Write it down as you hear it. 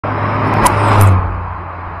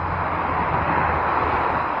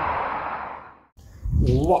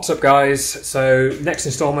What's up guys? So next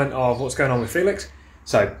instalment of what's going on with Felix.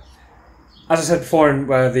 So as I said before in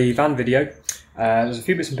the van video, there's a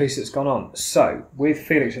few bits and pieces that's gone on. So with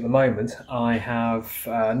Felix at the moment I have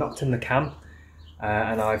knocked in the cam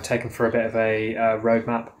and I've taken for a bit of a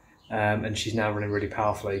roadmap, and she's now running really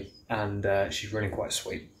powerfully and she's running quite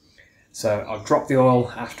sweet. So I've dropped the oil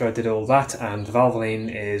after I did all that and the Valvoline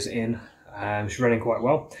is in. She's running quite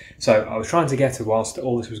well. So I was trying to get her whilst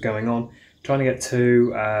all this was going on, trying to get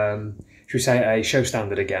to, should we say, a show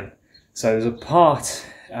standard again. So there's a part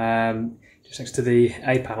just next to the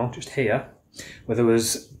A panel, just here, where there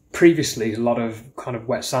was previously a lot of kind of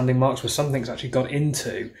wet sanding marks where something's actually got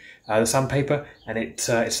into the sandpaper and it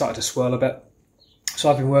started to swirl a bit. So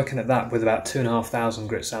I've been working at that with about 2,500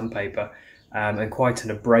 grit sandpaper and quite an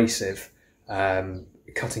abrasive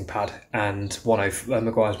cutting pad and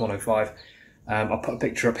Meguiar's 105. I'll put a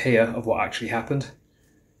picture up here of what actually happened.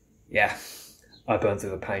 Yeah, I burned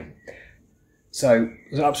through the paint. So I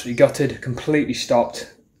was absolutely gutted, completely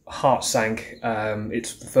stopped, heart sank.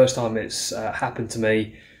 It's the first time it's happened to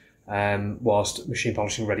me whilst machine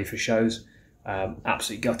polishing ready for shows.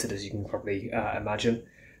 Absolutely gutted, as you can probably imagine.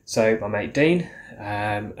 So my mate Dean,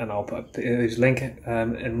 and I'll put his link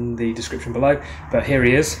in the description below, but here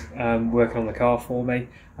he is working on the car for me.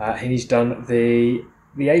 He's done the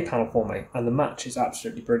A panel for me and the match is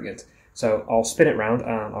absolutely brilliant. So I'll spin it round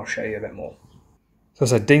and I'll show you a bit more. So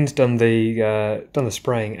as I said, Dean's done the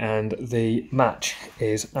spraying and the match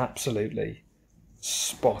is absolutely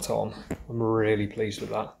spot on. I'm really pleased with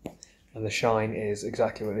that. And the shine is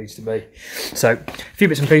exactly what it needs to be. So, a few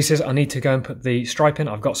bits and pieces. I need to go and put the stripe in.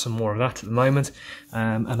 I've got some more of that at the moment.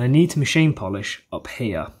 And I need to machine polish up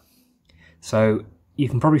here. So, you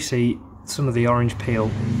can probably see some of the orange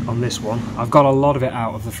peel on this one. I've got a lot of it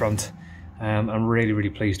out of the front. I'm really, really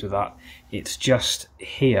pleased with that. It's just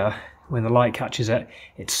here, when the light catches it,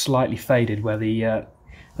 it's slightly faded where the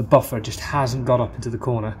buffer just hasn't got up into the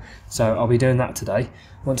corner. So I'll be doing that today.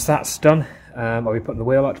 Once that's done, I'll be putting the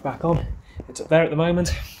wheel arch back on. It's up there at the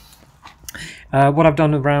moment. What I've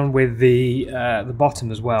done around with the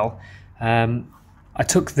bottom as well, I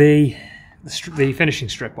took the finishing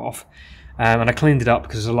strip off and I cleaned it up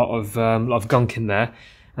because there's a lot of gunk in there.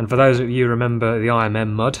 And for those of you who remember the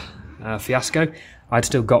IMM mud fiasco, I'd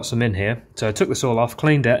still got some in here. So I took this all off,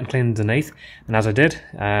 cleaned it and cleaned underneath. And as I did,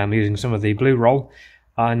 using some of the blue roll,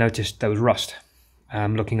 I noticed there was rust.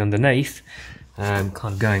 Looking underneath, kind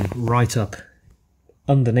of going right up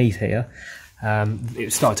underneath here,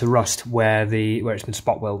 it started to rust where it's been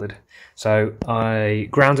spot welded. So I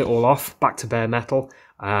ground it all off back to bare metal.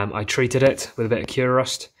 I treated it with a bit of cure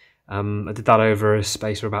rust. I did that over a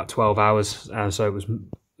space of about 12 hours, so it was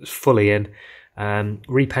fully in.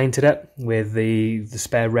 Repainted it with the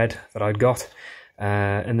spare red that I'd got,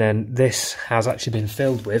 and then this has actually been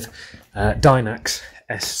filled with Dynax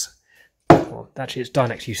S. Well, actually, it's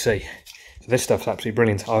Dynax UC. So this stuff's absolutely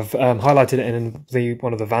brilliant. I've highlighted it in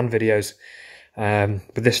one of the van videos,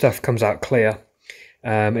 but this stuff comes out clear.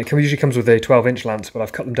 It usually comes with a 12-inch lance, but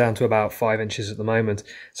I've cut them down to about 5 inches at the moment,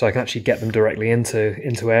 so I can actually get them directly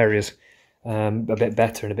into areas a bit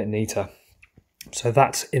better and a bit neater. So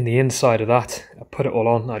that's in the inside of that. I put it all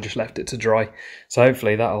on, I just left it to dry. So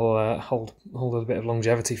hopefully that'll hold a bit of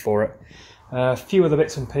longevity for it. A few other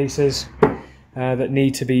bits and pieces that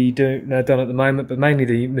need to be done at the moment, but mainly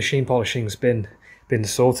the machine polishing's been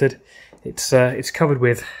sorted. It's covered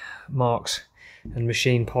with marks and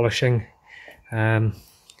machine polishing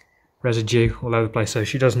residue all over the place, so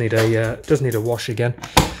she does need a wash again.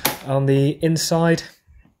 On the inside,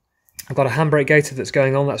 I've got a handbrake gaiter that's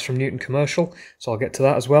going on. That's from Newton Commercial, so I'll get to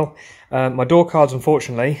that as well. My door cards,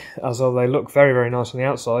 unfortunately, as though they look very, very nice on the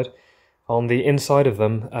outside, on the inside of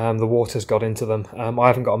them, the water's got into them. I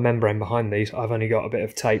haven't got a membrane behind these. I've only got a bit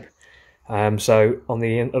of tape. So on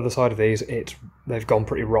the other side of these, they've gone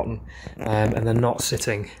pretty rotten, and they're not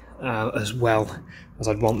sitting as well as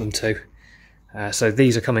I'd want them to. So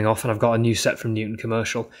these are coming off, and I've got a new set from Newton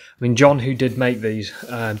Commercial. I mean, John, who did make these,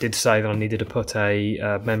 did say that I needed to put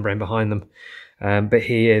a membrane behind them, but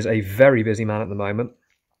he is a very busy man at the moment.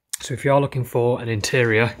 So if you are looking for an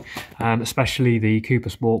interior, especially the Cooper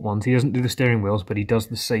Sport ones, he doesn't do the steering wheels, but he does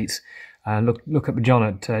the seats. Look up John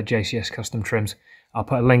at JCS Custom Trims. I'll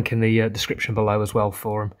put a link in the description below as well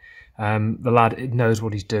for him. The lad knows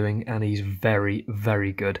what he's doing, and he's very,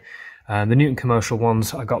 very good. The Newton Commercial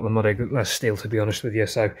ones, I got them at less steel, to be honest with you,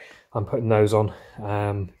 so I'm putting those on,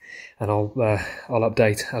 and I'll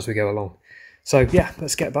update as we go along. So yeah,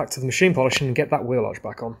 let's get back to the machine polishing and get that wheel arch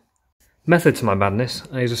back on. Method to my madness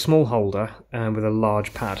is a small holder with a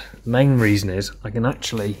large pad. The main reason is I can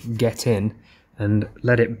actually get in and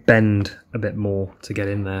let it bend a bit more to get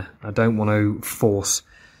in there. I don't want to force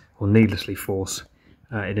or needlessly force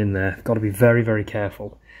it in there. Got to be very, very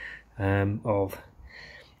careful of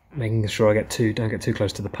making sure I don't get too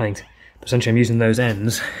close to the paint. But essentially I'm using those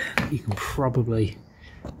ends. You can probably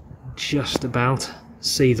just about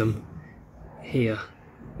see them here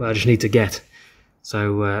where I just need to get.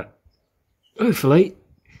 So hopefully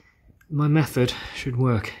my method should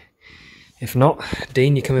work. If not,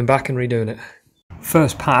 Dean, you're coming back and redoing it.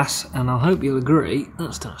 First pass, and I hope you'll agree,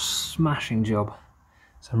 that's done a smashing job.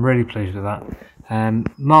 So I'm really pleased with that.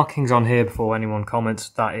 Markings on here before anyone comments,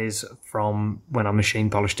 that is from when I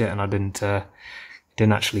machine polished it and I didn't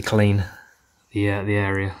actually clean the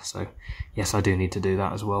area. So yes, I do need to do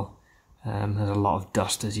that as well. There's a lot of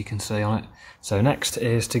dust, as you can see, on it. So next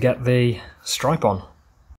is to get the stripe on.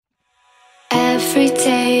 Every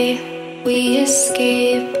day we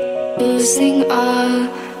escape, losing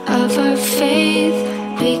all of our faith.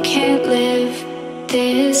 We can't live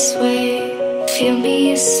this way. Feel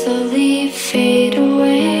me slowly fade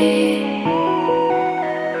away.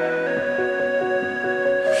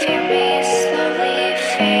 Feel me slowly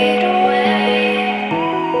fade away.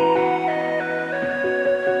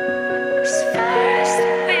 As far as the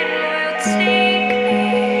wind will take me.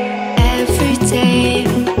 Every day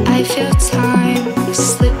I feel time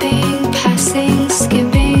slipping, passing,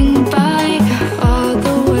 skipping by. All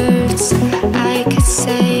the words I could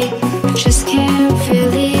say just can't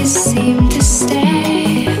really seem to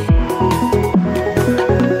stay.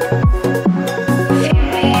 Feel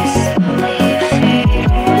me slowly fade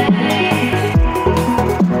away.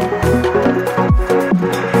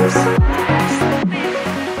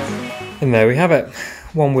 And there we have it.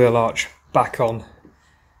 One wheel arch back on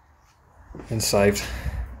and saved.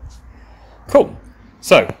 Cool.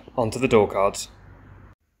 So, onto the door cards.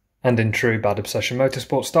 And in true Bad Obsession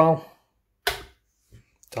Motorsport style,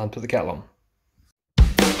 time to put the kettle on.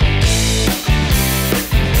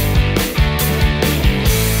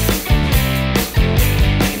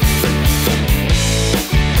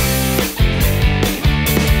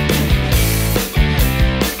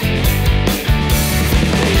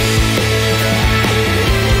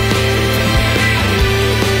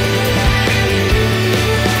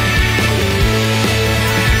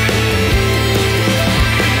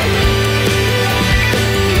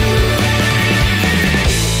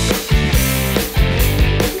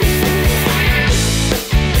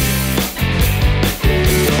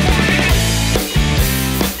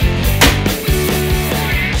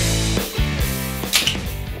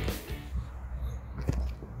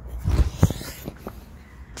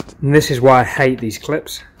 And this is why I hate these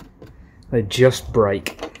clips. They just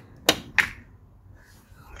break. The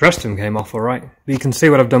rest of them came off alright. But you can see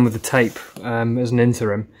what I've done with the tape as an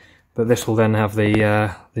interim, but this will then have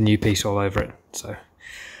the new piece all over it. So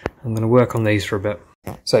I'm going to work on these for a bit.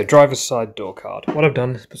 So driver's side door card. What I've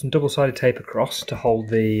done is put some double-sided tape across to hold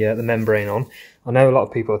the membrane on. I know a lot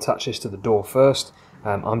of people attach this to the door first.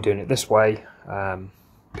 I'm doing it this way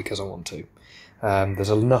because I want to.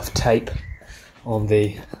 There's enough tape on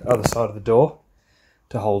the other side of the door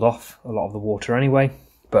to hold off a lot of the water anyway,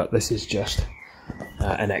 but this is just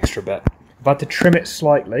an extra bit. I've had to trim it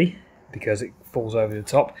slightly because it falls over the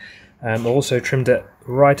top. I've also trimmed it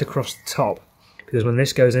right across the top because when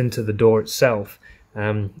this goes into the door itself,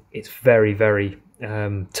 it's very, very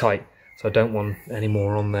tight, so I don't want any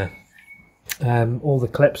more on there. All the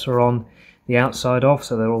clips are on the outside off,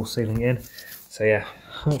 so they're all sealing in. So yeah,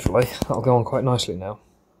 hopefully that'll go on quite nicely now.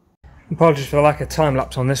 Apologies for the lack of time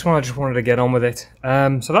lapse on this one, I just wanted to get on with it.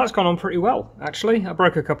 So that's gone on pretty well, actually. I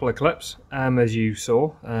broke a couple of clips, as you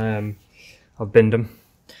saw. I've binned them.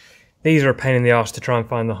 These are a pain in the arse to try and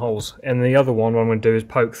find the holes. And the other one, what I'm going to do is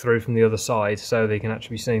poke through from the other side so they can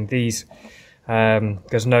actually be seen. These,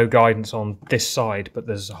 there's no guidance on this side, but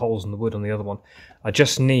there's holes in the wood on the other one. I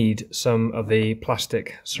just need some of the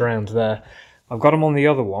plastic surrounds there. I've got them on the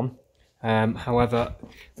other one. However,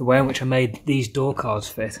 the way in which I made these door cards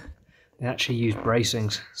fit, they actually used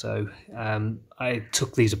bracings, so I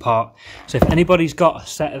took these apart. So if anybody's got a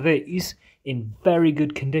set of these in very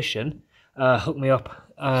good condition, hook me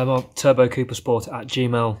up on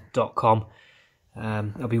turbocoopersport@gmail.com.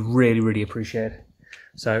 That'll be really, really appreciated.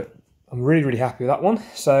 So I'm really, really happy with that one.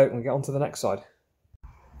 So we'll get on to the next side.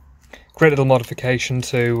 Great little modification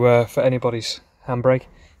to for anybody's handbrake.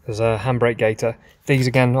 There's a handbrake gaiter. These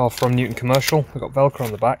again are from Newton Commercial. We've got Velcro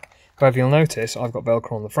on the back. However, you'll notice I've got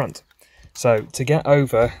Velcro on the front. So to get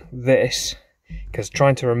over this, because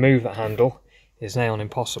trying to remove that handle is now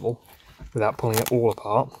impossible without pulling it all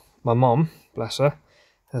apart, my mum, bless her,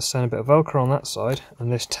 has sent a bit of Velcro on that side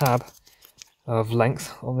and this tab of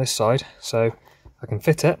length on this side. So I can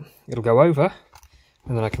fit it, it'll go over,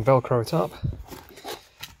 and then I can Velcro it up,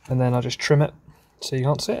 and then I'll just trim it so you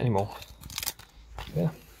can't see it anymore. Yeah,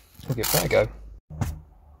 we'll give that a go.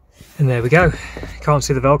 And there we go. Can't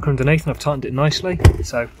see the Velcro underneath, and I've tightened it nicely,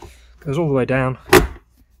 so it goes all the way down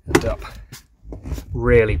and up.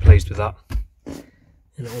 Really pleased with that.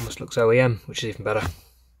 And it almost looks OEM, which is even better.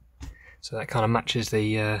 So that kind of matches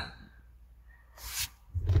the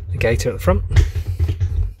gaiter at the front.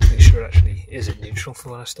 Make sure it actually is at neutral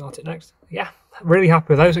for when I start it next. Yeah, really happy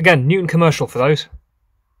with those. Again, Newton commercial for those.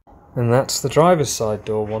 And that's the driver's side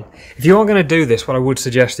door one. If you are going to do this, what I would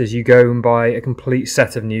suggest is you go and buy a complete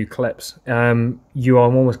set of new clips. You are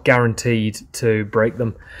almost guaranteed to break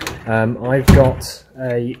them. I've got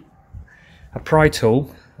a pry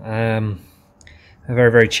tool, a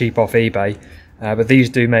very, very cheap off eBay. But these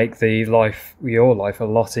do make your life a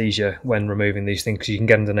lot easier when removing these things, because you can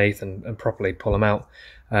get underneath and properly pull them out,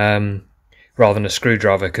 rather than a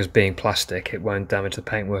screwdriver, because being plastic it won't damage the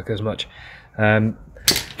paintwork as much.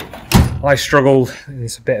 I struggled.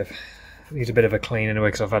 Needs a bit of a clean anyway,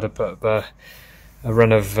 because I've had to put a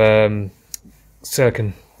run of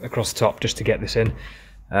Circon across the top just to get this in.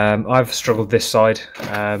 I've struggled this side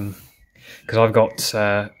because I've got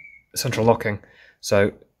central locking,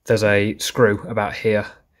 so there's a screw about here,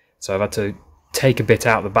 so I've had to take a bit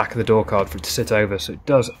out the back of the door card for it to sit over, so it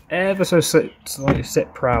does ever so slightly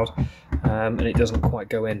sit proud, and it doesn't quite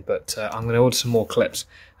go in, but I'm going to order some more clips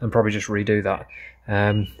and probably just redo that.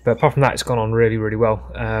 But apart from that, it's gone on really, really well.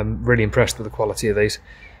 Really impressed with the quality of these.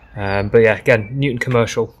 But yeah, again, Newton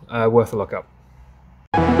commercial, worth a look up.